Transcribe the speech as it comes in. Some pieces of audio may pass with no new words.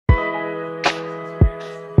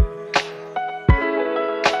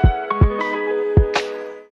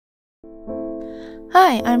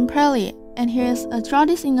Hi, I'm Preli, and here's a Draw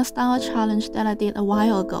This in a Style challenge that I did a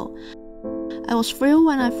while ago. I was thrilled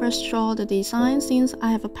when I first saw the design since I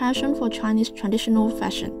have a passion for Chinese traditional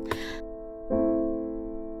fashion.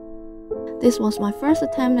 This was my first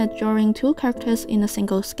attempt at drawing two characters in a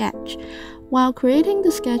single sketch. While creating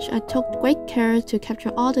the sketch, I took great care to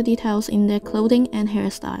capture all the details in their clothing and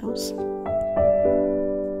hairstyles.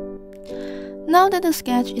 Now that the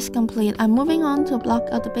sketch is complete, I'm moving on to block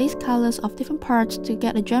out the base colors of different parts to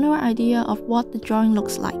get a general idea of what the drawing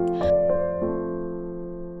looks like.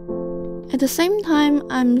 At the same time,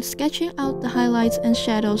 I'm sketching out the highlights and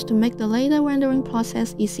shadows to make the later rendering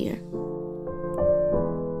process easier.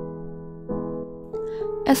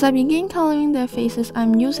 As I begin coloring their faces,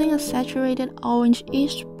 I'm using a saturated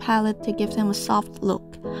orange-ish palette to give them a soft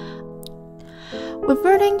look.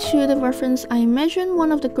 Reverting to the reference, I imagine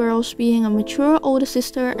one of the girls being a mature older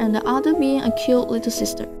sister and the other being a cute little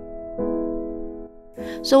sister.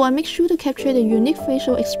 So I make sure to capture the unique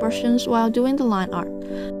facial expressions while doing the line art.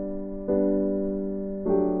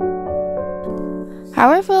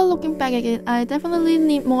 However, looking back at it, I definitely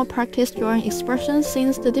need more practice drawing expressions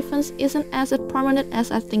since the difference isn't as prominent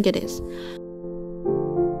as I think it is.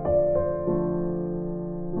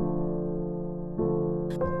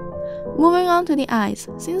 Moving on to the eyes.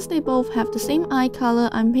 Since they both have the same eye color,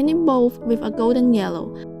 I'm painting both with a golden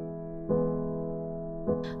yellow.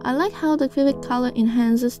 I like how the vivid color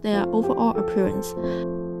enhances their overall appearance.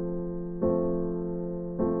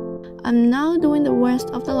 I'm now doing the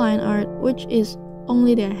rest of the line art, which is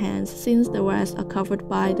only their hands since the rest are covered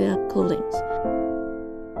by their clothing.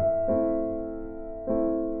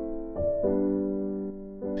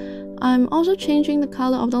 I'm also changing the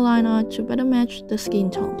color of the line art to better match the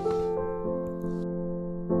skin tone.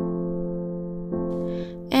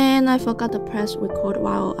 And I forgot to press record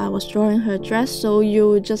while I was drawing her dress, so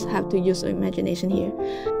you just have to use your imagination here.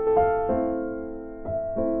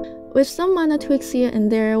 With some minor tweaks here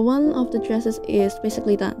and there, one of the dresses is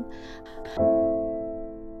basically done.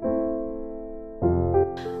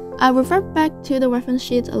 I revert back to the reference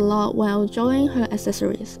sheets a lot while drawing her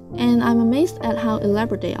accessories, and I'm amazed at how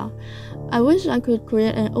elaborate they are. I wish I could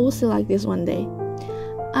create an OC like this one day.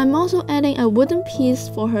 I'm also adding a wooden piece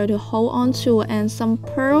for her to hold on to and some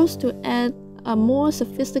pearls to add a more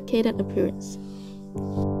sophisticated appearance.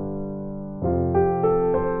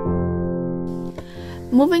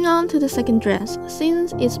 Moving on to the second dress.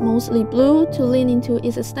 Since it's mostly blue, to lean into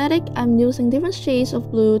its aesthetic, I'm using different shades of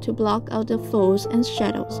blue to block out the folds and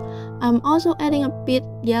shadows. I'm also adding a bit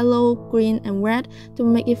yellow, green, and red to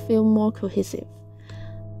make it feel more cohesive.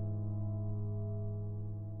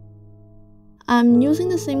 I'm using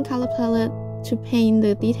the same color palette to paint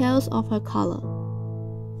the details of her collar.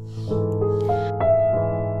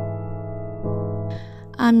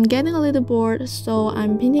 I'm getting a little bored, so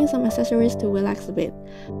I'm painting some accessories to relax a bit.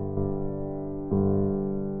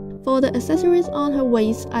 For the accessories on her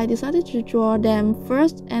waist, I decided to draw them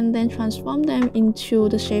first and then transform them into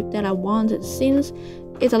the shape that I wanted since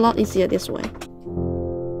it's a lot easier this way.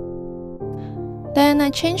 Then I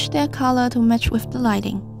changed their color to match with the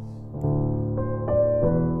lighting.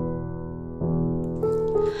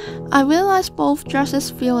 I realized both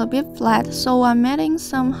dresses feel a bit flat, so I'm adding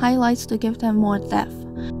some highlights to give them more depth.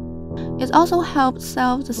 It also helps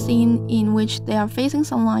sell the scene in which they are facing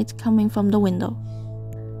sunlight coming from the window.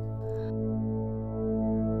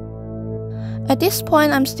 At this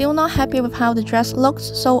point, I'm still not happy with how the dress looks,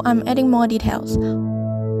 so I'm adding more details.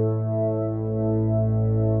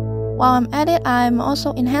 While I'm at it, I'm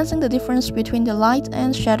also enhancing the difference between the light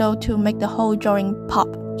and shadow to make the whole drawing pop,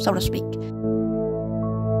 so to speak.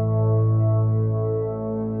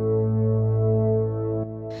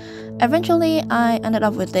 Eventually, I ended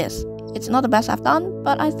up with this. It's not the best I've done,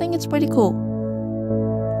 but I think it's pretty cool.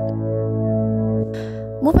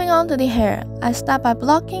 Moving on to the hair, I start by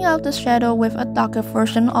blocking out the shadow with a darker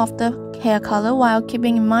version of the hair color while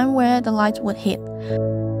keeping in mind where the light would hit.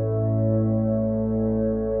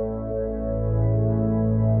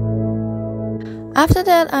 After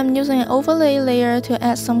that, I'm using an overlay layer to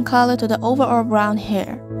add some color to the overall brown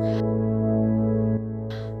hair.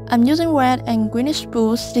 I'm using red and greenish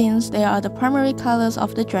blue since they are the primary colors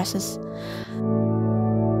of the dresses.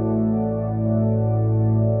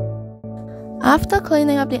 After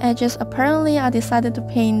cleaning up the edges, apparently I decided to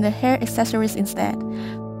paint the hair accessories instead.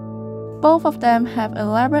 Both of them have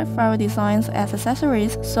elaborate flower designs as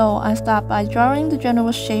accessories, so I start by drawing the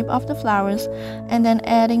general shape of the flowers and then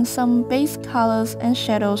adding some base colors and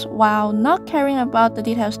shadows while not caring about the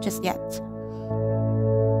details just yet.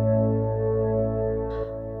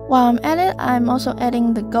 While I'm at it, I'm also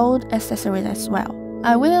adding the gold accessories as well.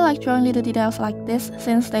 I really like drawing little details like this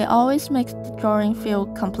since they always make the drawing feel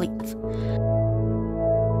complete.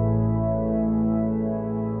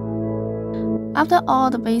 After all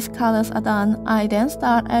the base colors are done, I then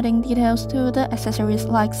start adding details to the accessories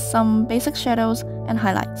like some basic shadows and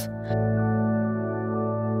highlights.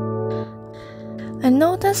 I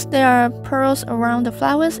noticed there are pearls around the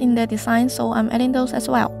flowers in their design, so I'm adding those as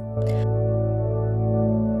well.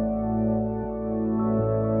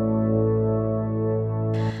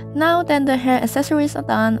 Now that the hair accessories are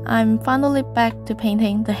done, I'm finally back to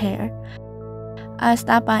painting the hair. I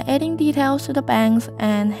start by adding details to the bangs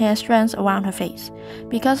and hair strands around her face.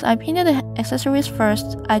 Because I painted the accessories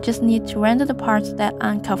first, I just need to render the parts that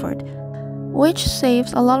aren't covered, which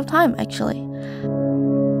saves a lot of time actually.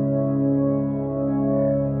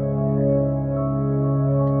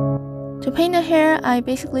 To paint the hair, I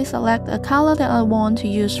basically select a color that I want to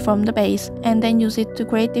use from the base and then use it to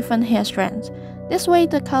create different hair strands. This way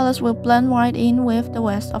the colors will blend right in with the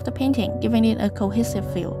rest of the painting, giving it a cohesive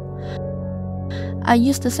feel. I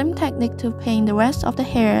use the same technique to paint the rest of the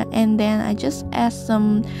hair, and then I just add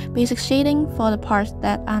some basic shading for the parts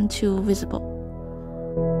that aren't too visible.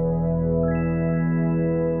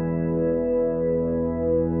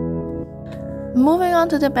 Moving on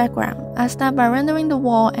to the background, I start by rendering the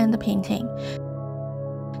wall and the painting.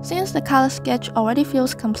 Since the color sketch already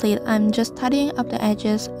feels complete, I'm just tidying up the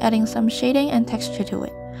edges, adding some shading and texture to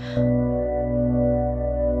it.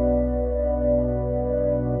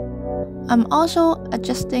 I'm also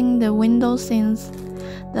adjusting the window since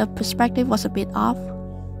the perspective was a bit off.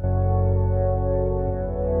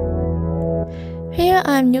 Here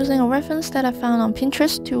I'm using a reference that I found on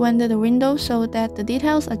Pinterest to render the window so that the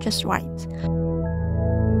details are just right.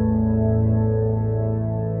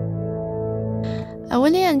 I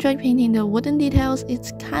really enjoyed painting the wooden details,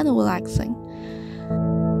 it's kind of relaxing.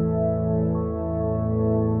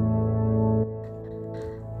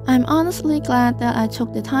 I'm honestly glad that I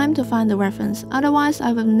took the time to find the reference, otherwise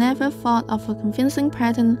I would never thought of a convincing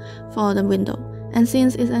pattern for the window. And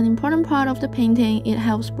since it's an important part of the painting, it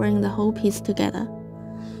helps bring the whole piece together.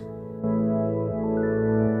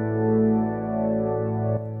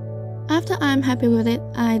 After I'm happy with it,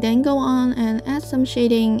 I then go on and add some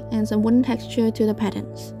shading and some wooden texture to the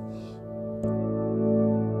patterns.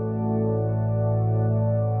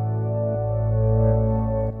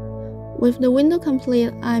 With the window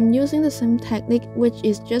complete, I'm using the same technique, which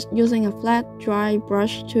is just using a flat, dry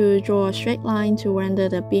brush to draw a straight line to render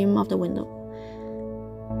the beam of the window.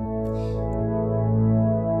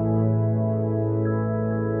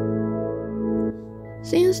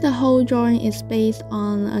 Since the whole drawing is based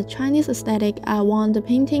on a Chinese aesthetic, I want the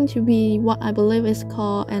painting to be what I believe is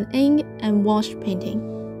called an ink and wash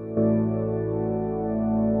painting.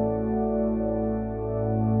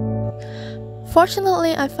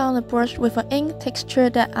 Fortunately, I found a brush with an ink texture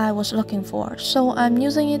that I was looking for, so I'm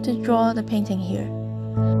using it to draw the painting here.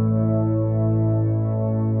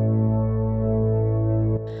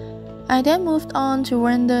 I then moved on to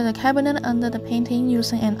render the cabinet under the painting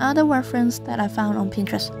using another reference that I found on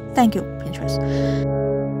Pinterest. Thank you, Pinterest.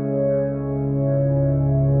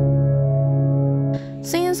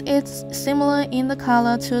 Since it's similar in the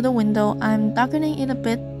color to the window, I'm darkening it a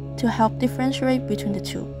bit to help differentiate between the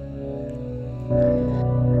two.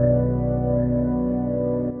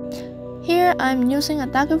 Here, I'm using a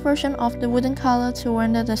darker version of the wooden color to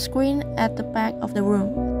render the screen at the back of the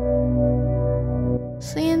room.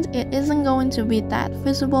 Since it isn't going to be that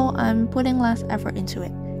visible, I'm putting less effort into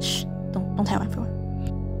it. Shh, don't tell everyone.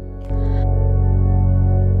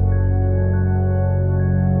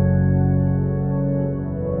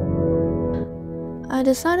 I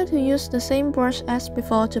decided to use the same brush as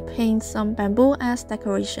before to paint some bamboo as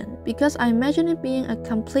decoration because I imagine it being a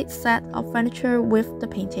complete set of furniture with the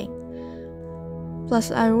painting. Plus,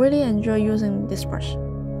 I really enjoy using this brush.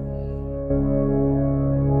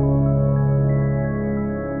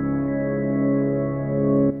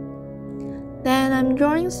 Then I'm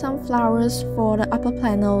drawing some flowers for the upper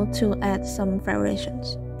panel to add some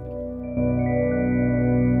variations.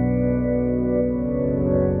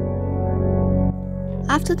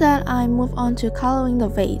 After that, I move on to coloring the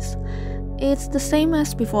vase. It's the same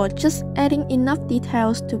as before, just adding enough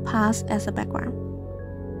details to pass as a background.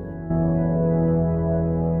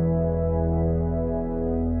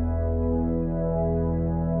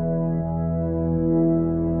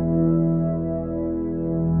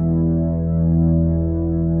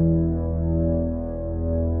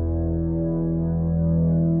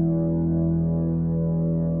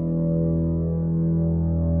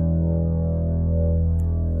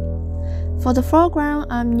 For the foreground,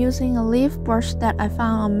 I'm using a leaf brush that I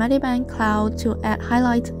found on Medibank Cloud to add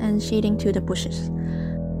highlight and shading to the bushes.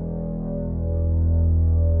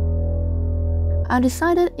 I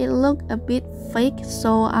decided it looked a bit fake,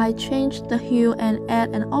 so I changed the hue and add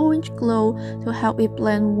an orange glow to help it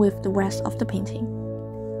blend with the rest of the painting.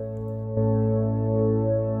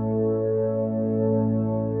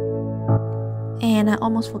 And I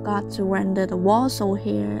almost forgot to render the wall, so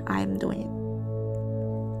here I am doing it.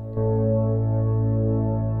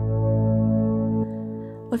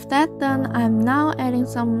 With that done, I'm now adding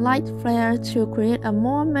some light flare to create a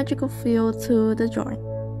more magical feel to the drawing.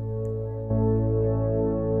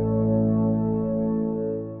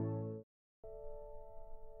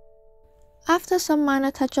 After some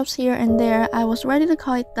minor touch-ups here and there, I was ready to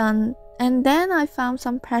call it done, and then I found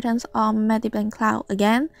some patterns on Medibank Cloud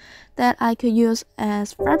again that I could use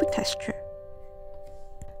as fabric texture.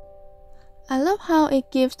 I love how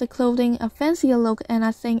it gives the clothing a fancier look, and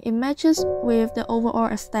I think it matches with the overall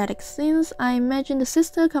aesthetic since I imagine the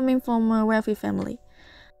sister coming from a wealthy family.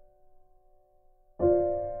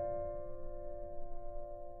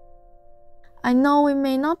 I know it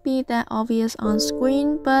may not be that obvious on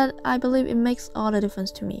screen, but I believe it makes all the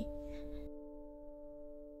difference to me.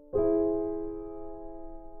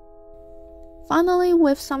 Finally,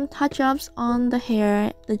 with some touch-ups on the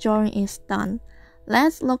hair, the drawing is done.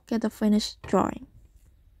 Let's look at the finished drawing.